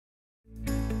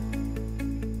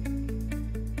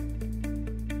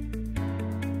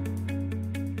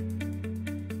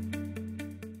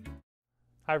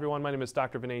Hi everyone, my name is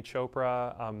Dr. Vinay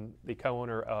Chopra. I'm the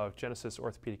co-owner of Genesis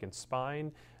Orthopedic and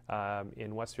Spine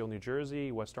in Westfield, New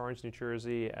Jersey, West Orange, New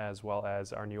Jersey, as well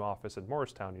as our new office in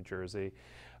Morristown, New Jersey.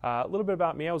 A little bit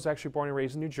about me, I was actually born and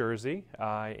raised in New Jersey,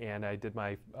 and I did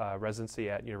my residency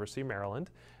at University of Maryland.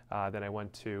 Then I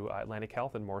went to Atlantic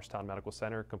Health and Morristown Medical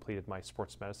Center, completed my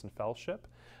sports medicine fellowship.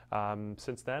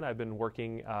 Since then, I've been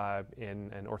working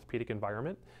in an orthopedic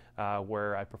environment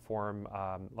where I perform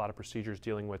a lot of procedures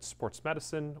dealing with sports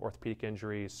medicine, orthopedic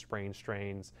injuries, sprains,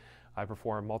 strains. I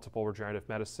perform multiple regenerative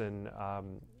medicine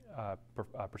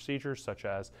procedures such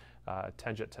as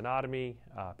tenjet tenotomy,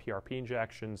 PRP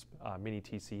injections, mini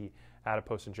TC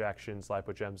adipose injections,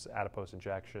 lipogems adipose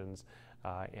injections,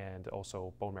 and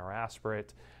also bone marrow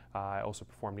aspirate. I also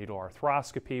perform needle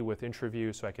arthroscopy with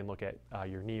IntraView, so I can look at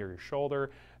your knee or your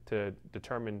shoulder to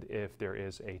determine if there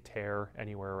is a tear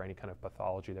anywhere or any kind of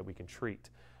pathology that we can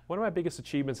treat. One of my biggest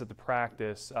achievements at the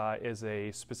practice is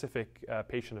a specific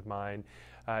patient of mine.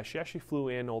 She actually flew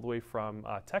in all the way from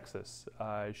Texas.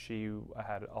 She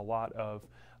had a lot of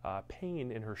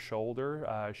pain in her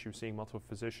shoulder. She was seeing multiple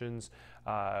physicians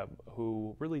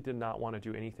who really did not want to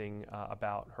do anything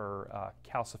about her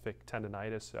calcific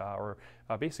tendonitis or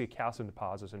basically calcium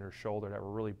deposits in her shoulder that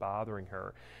were really bothering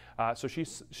her. So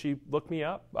she looked me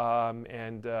up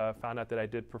and found out that I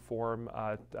did perform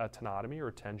tenotomy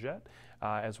or tenjet,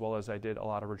 as well as I did a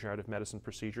lot of regenerative medicine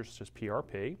procedures such as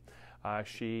PRP.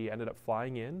 She ended up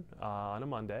flying in on a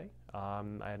Monday.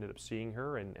 I ended up seeing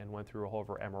her and went through all of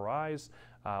her MRIs,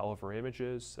 all of her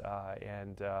images,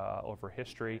 and all of her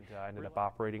history. I ended up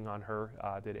operating on her,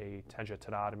 did a tenjet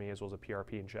tenotomy as well as a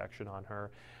PRP injection on her.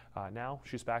 Now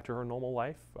she's back to her normal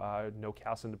life, no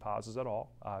calcium deposits at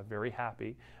all, very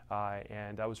happy.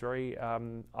 And I was very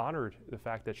honored the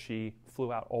fact that she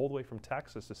flew out all the way from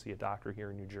Texas to see a doctor here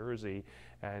in New Jersey,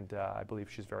 and I believe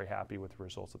she's very happy with the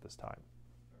results at this time.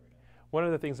 One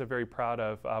of the things I'm very proud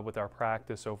of with our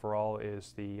practice overall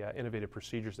is the innovative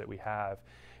procedures that we have.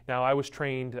 Now, I was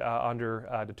trained under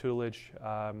the tutelage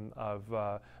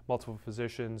of multiple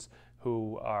physicians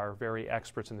who are very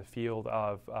experts in the field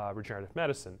of regenerative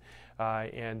medicine.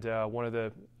 And one of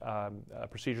the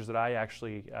procedures that I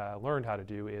actually learned how to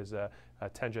do is a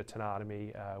tenjet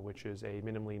tenotomy, which is a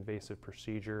minimally invasive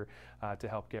procedure to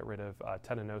help get rid of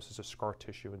tendinosis or scar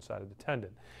tissue inside of the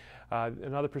tendon.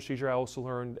 Another procedure I also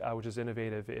learned, which is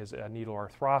innovative, is a needle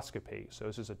arthroscopy. So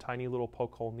this is a tiny little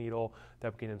poke hole needle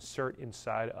that we can insert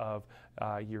inside of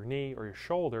your knee or your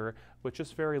shoulder with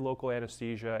just very local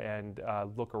anesthesia and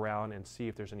look around and see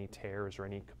if there's any tears or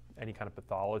any kind of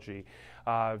pathology.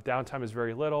 Downtime is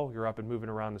very little. You're up and moving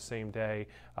around the same day,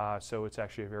 so it's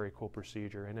actually a very cool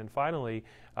procedure. And then finally,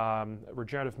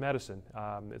 regenerative medicine.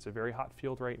 It's a very hot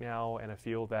field right now and a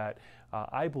field that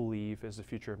I believe is the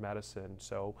future of medicine.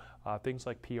 So things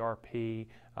like PRP,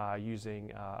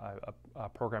 using a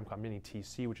program called mini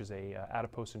TC, which is a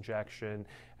adipose injection,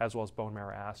 as well as bone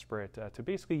marrow aspirate, to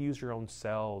basically use your own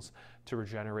cells to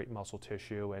regenerate muscle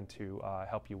tissue and to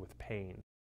help you with pain.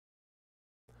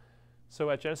 So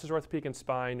at Genesis Orthopedic and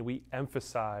Spine, we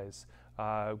emphasize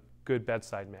good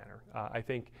bedside manner. I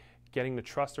think getting the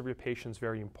trust of your patients is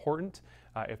very important.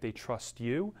 If they trust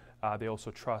you, they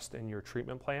also trust in your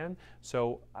treatment plan.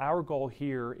 So our goal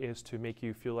here is to make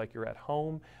you feel like you're at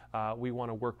home. We want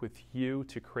to work with you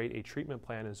to create a treatment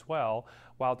plan as well.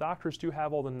 While doctors do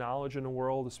have all the knowledge in the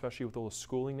world, especially with all the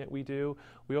schooling that we do,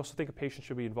 we also think a patient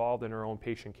should be involved in their own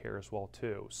patient care as well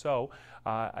too. So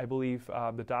I believe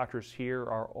the doctors here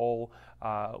are all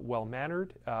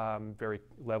well-mannered, very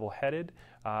level-headed.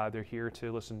 They're here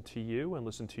to listen to you and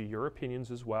listen to your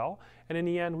opinions as well. And in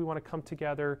the end, we want to come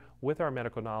together with our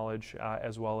medical knowledge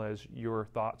as well as your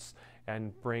thoughts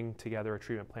and bring together a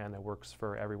treatment plan that works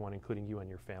for everyone, including you and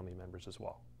your family members as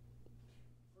well.